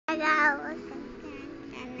I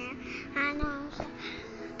know.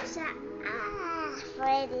 So,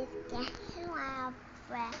 Freddy's getting my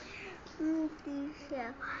friend. So,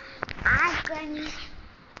 I'm gonna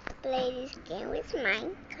play this game with my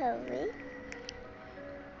Kobe.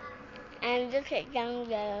 And look at down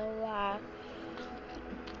there.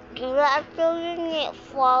 We're actually gonna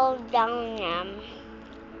fall down now.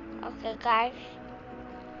 Okay, guys.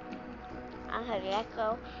 Okay, let's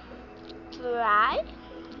go. Try.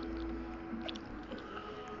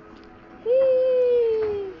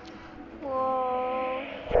 Whoa.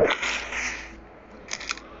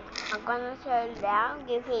 I'm gonna slow down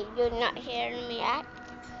if you do not hear me yet.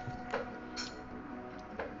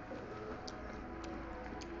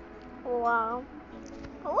 Wow.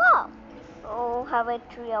 Whoa. Oh, have a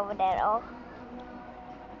tree over there. Oh,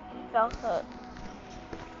 so good.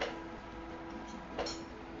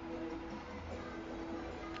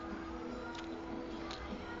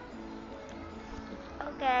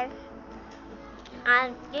 Okay.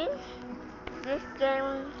 I think this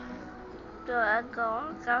game to a goal.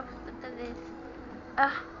 So look at this.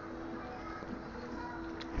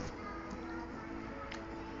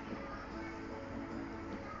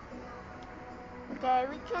 Okay,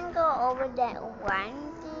 we can go over that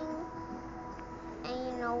one thing. And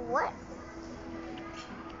you know what?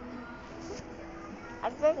 I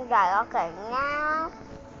think that okay now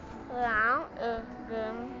is the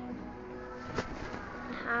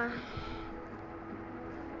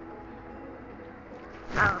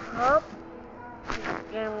I hope this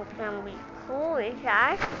game can be cool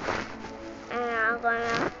inside. And I'm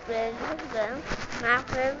gonna play this game. My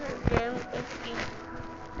favorite game is this.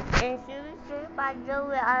 And seriously, by the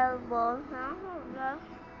way, I will now.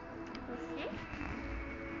 You see?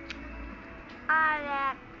 I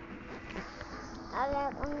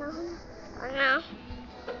like, oh no.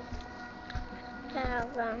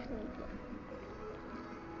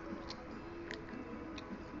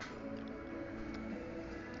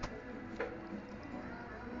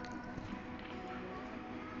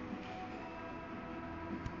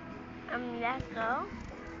 Let's go.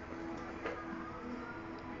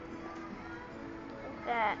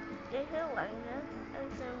 Okay, this is one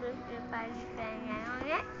it's going to be by the on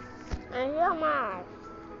it. And here's Mars.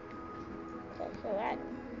 That's right.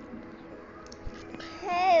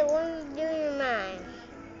 Hey, what are you doing, mine?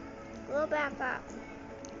 Go back up.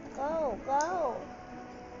 Go, go.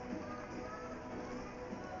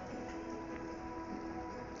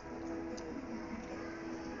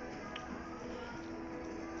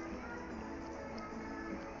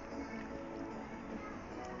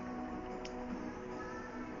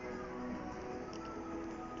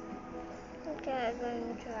 Okay, I'm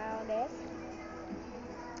going to try all this.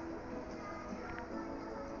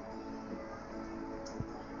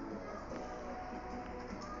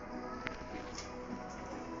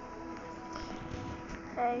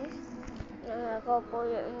 Okay, I'm going to go put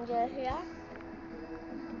it in there here.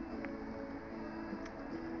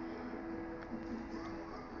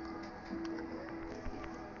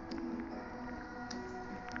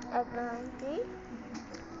 Atlantic.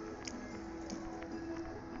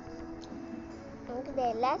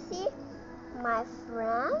 Okay, let's see my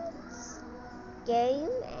friends game,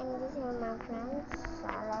 and this is my friends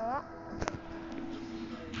Salah.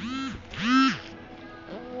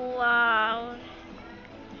 Wow,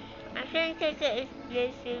 I think it is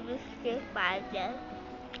this Street Fighter.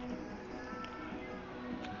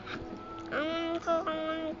 I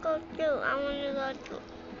wanna go too.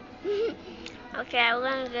 Okay, we're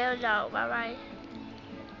gonna go though. Bye bye.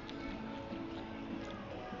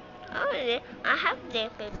 Oh, I have their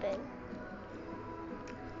paper.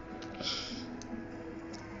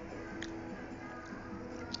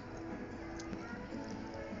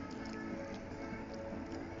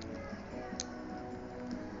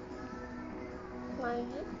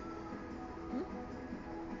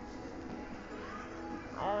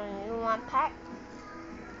 You want pack?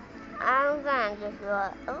 I'm gonna just go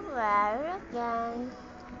over again.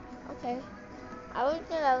 Okay. I was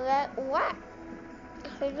gonna let what?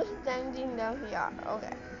 So just standing down here.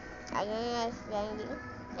 Okay. I'm gonna standing.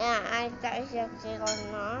 Yeah, I thought it's okay or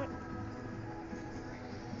not.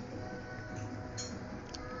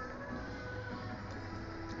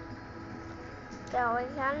 So we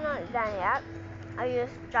cannot done yet. I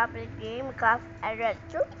just stop the game because I read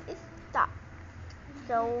through it stopped.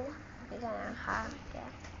 So we're gonna have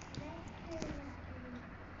that.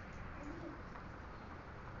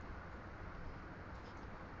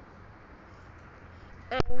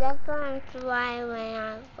 And that's going to try when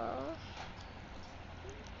I go.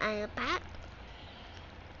 Are you back?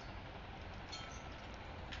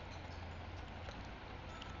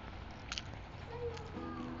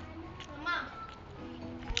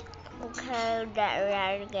 curl that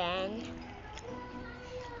red again.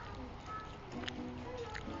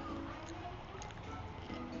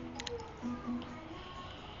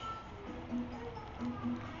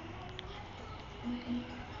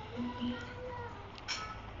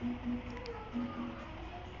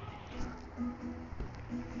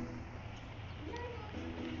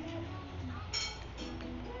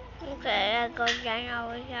 Okay, I go down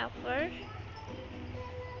over here first.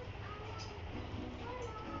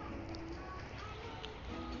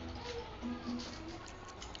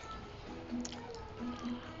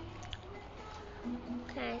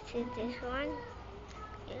 Can I see this one?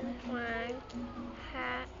 This one.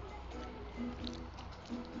 Hat.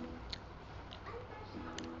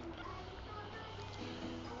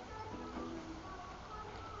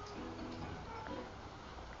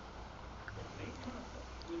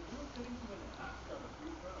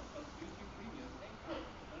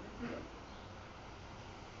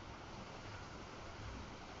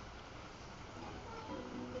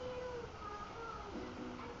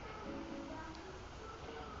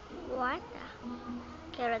 What?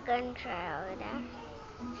 Get a gun try over there.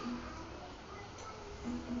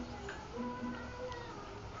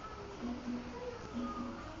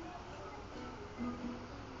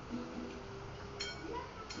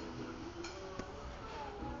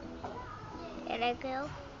 There I go.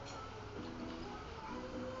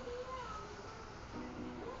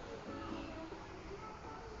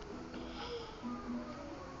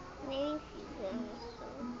 Maybe season so.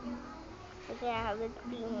 Okay, I have the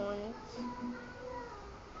green ones.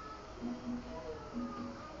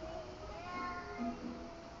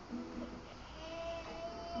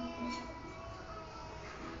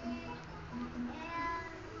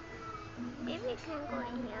 Maybe I can go in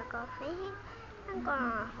here, go fishing, and go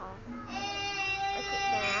on home. Okay,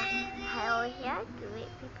 then I over here to it.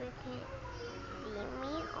 People can see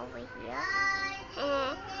me over here.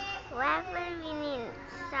 And wherever we need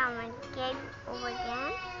someone get over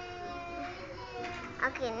again.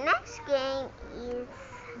 Okay, next game is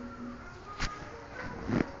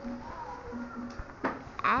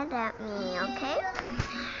add at me, okay?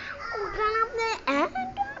 We're gonna play add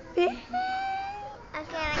at me.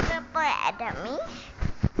 Okay, let's go play add at me.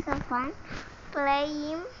 So fun. Play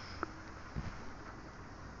him.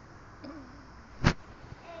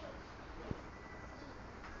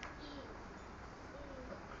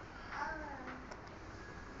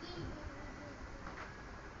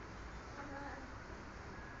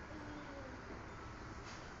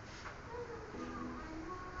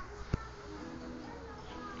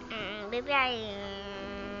 Maybe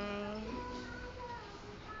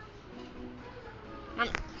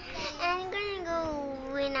I'm gonna go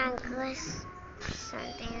win a goose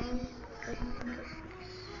something. Goose.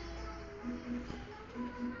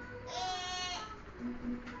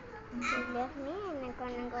 She left me and I'm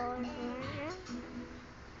gonna go with her.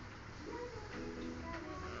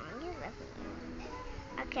 Oh, you left me.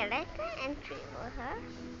 Okay, let's go entry with her.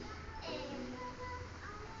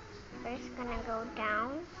 First gonna go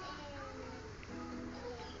down.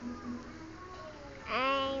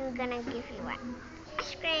 I'm gonna give you one.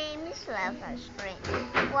 Ice cream, just love ice cream.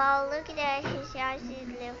 Well, look at that, she says she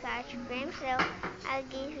loves ice cream, so I'll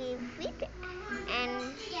give you feet.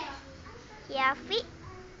 And yeah, feet.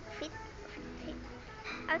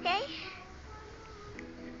 Okay?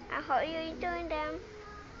 I hope you're doing them.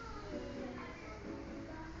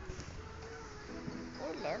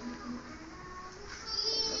 You love.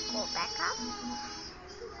 Go back up.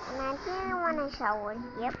 And I didn't want to shower.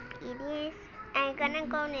 Yep, it is. I'm gonna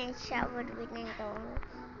go and shower with Nicole.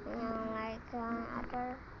 Like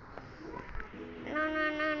other. No.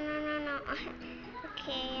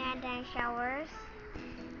 Okay, I done showers.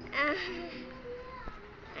 I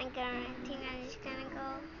think I'm just gonna go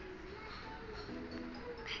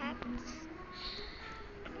pets.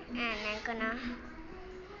 And I'm gonna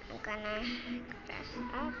dress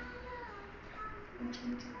up.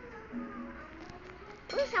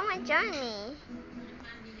 Ooh, someone joined me.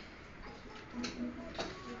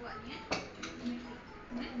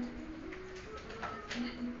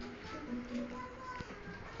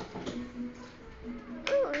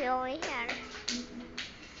 Ooh, you're over here.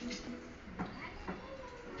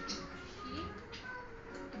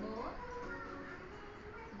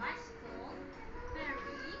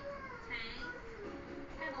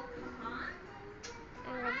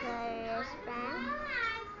 And the girl is back.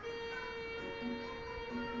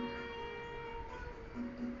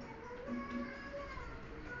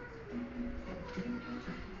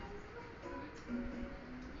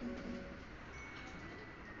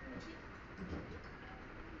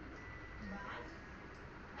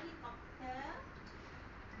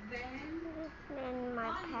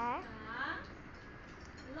 pet.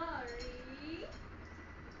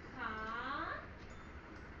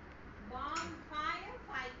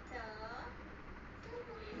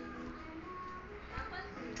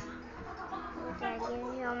 Would I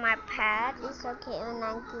give you my pet? It's okay when I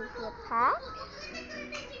give you a pet.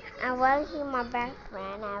 I will he's my best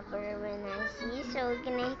friend ever when I see, so we're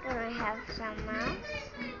gonna have some now.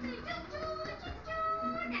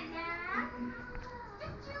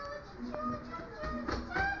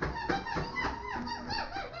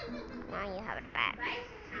 Now you have a pet.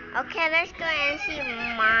 Okay, let's go and see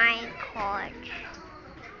my coach.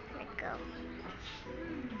 Let's go.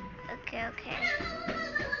 Okay.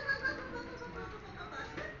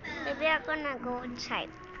 Maybe I'm gonna go outside.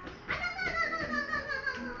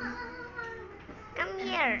 Come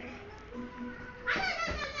here.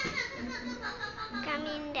 Come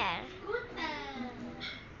in there.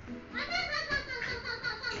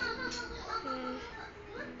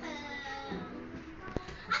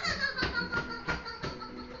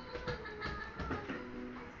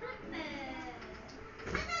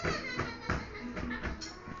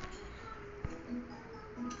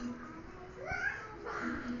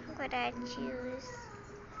 What I choose?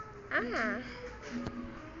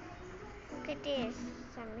 Look at this.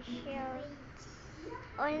 Some shells.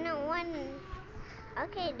 Oh no, one.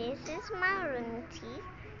 Okay, this is my room tea.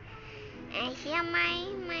 And here my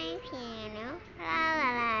piano. La la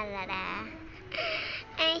la la la.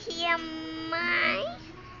 And here my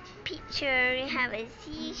picture. We have a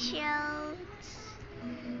seashell.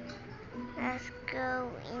 Let's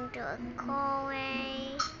go into a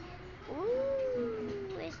hallway.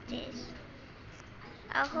 Ooh, what's this?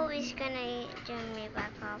 I hope it's gonna join me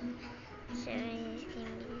back up. So it's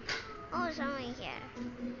gonna be. Oh, someone here.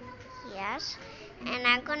 Yes. And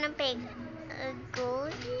I'm gonna pick a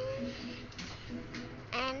gold.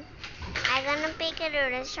 And I'm gonna pick a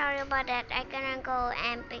ruler. Sorry about that. I'm gonna go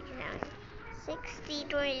and pick them. 60,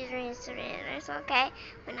 23. It's okay.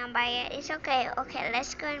 When I buy it, it's okay. Okay,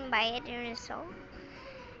 let's go and buy it in so.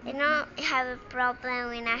 I don't have a problem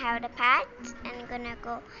when I have the pets. I'm gonna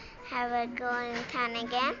go have a go in town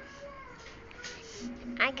again.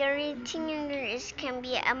 I guarantee this can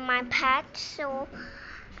be my pet, so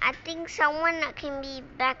I think someone that can be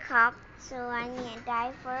back up. So I need to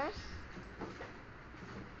die first.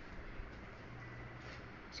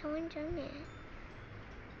 Someone done it.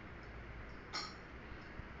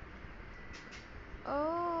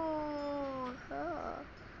 Oh,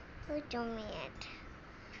 who done it?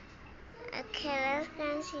 Okay, let's go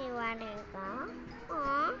and see where they go.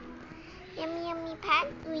 Aww, yummy pet.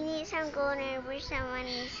 We need some golden where someone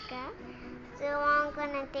is go. So I'm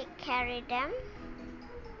gonna take care of them.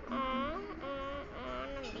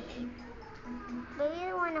 Baby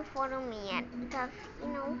don't wanna follow me yet because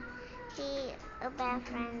he a bad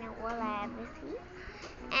friend and will I ever see.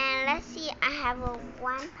 And let's see, I have a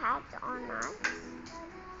one pet or not.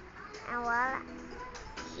 And well,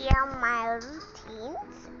 here my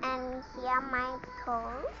routines, and here my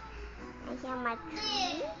toes, and here my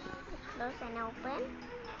tree, close and open,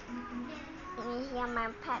 and here my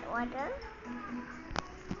pet water,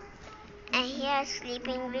 and here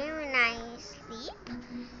sleeping room when I sleep,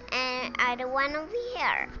 and other one over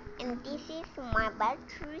here. And this is my bed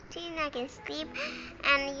routine. I can sleep,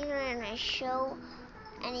 and you can show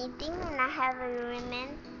anything, and I have a ribbon in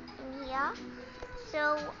here.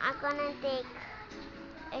 So I'm gonna take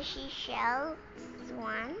a seashell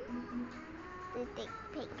one to take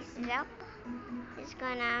pictures up. It's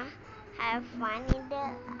gonna have fun in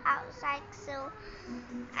the outside. So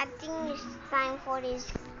I think it's time for this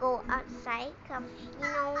to go outside. Cause when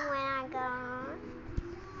I go,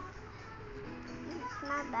 it's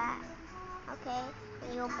not bad. Okay,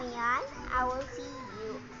 when you open your eyes, I will see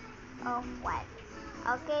you. Oh, what?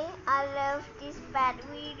 Okay, I love this pet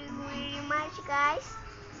really much, guys.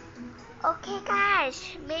 Okay,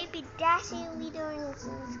 guys, maybe that's it. We don't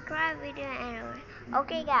subscribe video anyway.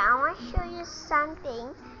 Okay, guys, I want to show you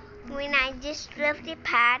something. When I just love the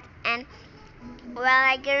pet, and well,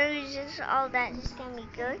 I can use all that. It's gonna be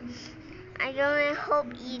good. I really hope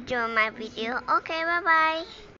you enjoy my video. Okay, bye bye.